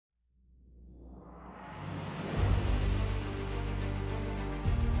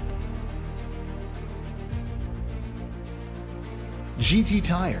Giti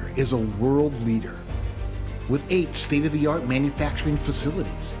Tire is a world leader with 8 state-of-the-art manufacturing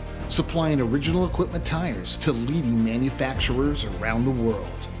facilities, supplying original equipment tires to leading manufacturers around the world.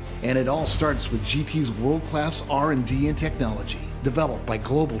 And it all starts with GT's world-class R&D and technology, developed by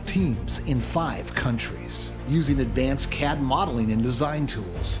global teams in 5 countries, using advanced CAD modeling and design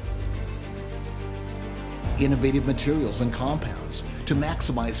tools, innovative materials and compounds to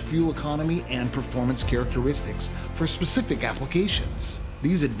maximize fuel economy and performance characteristics for specific applications.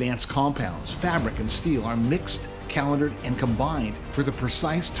 These advanced compounds, fabric and steel, are mixed, calendared, and combined for the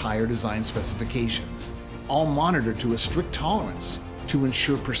precise tire design specifications, all monitored to a strict tolerance to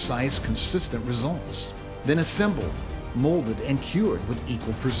ensure precise, consistent results. Then assembled, molded, and cured with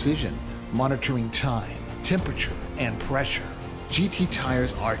equal precision, monitoring time, temperature, and pressure. GT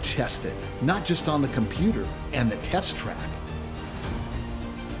tires are tested, not just on the computer and the test track.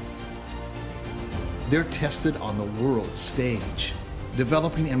 They're tested on the world stage,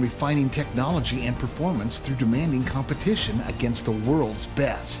 developing and refining technology and performance through demanding competition against the world's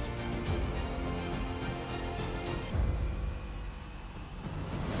best.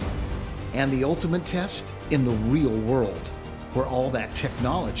 And the ultimate test in the real world, where all that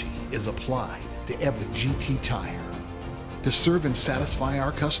technology is applied to every GT tire to serve and satisfy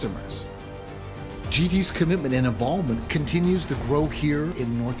our customers. GT's commitment and involvement continues to grow here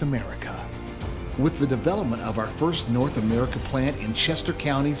in North America, with the development of our first North America plant in Chester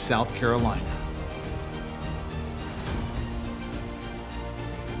County, South Carolina.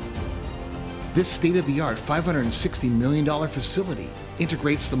 This state-of-the-art $560 million facility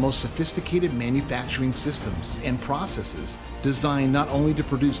integrates the most sophisticated manufacturing systems and processes designed not only to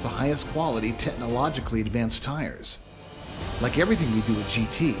produce the highest quality, technologically advanced tires. Like everything we do at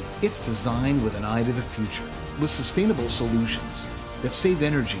GT, it's designed with an eye to the future, with sustainable solutions that save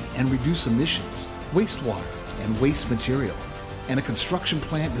energy and reduce emissions, wastewater, and waste material, and a construction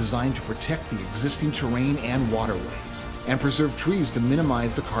plant designed to protect the existing terrain and waterways, and preserve trees to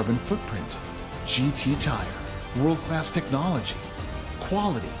minimize the carbon footprint. GT Tire, world-class technology,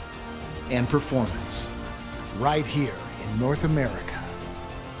 quality, and performance, right here in North America.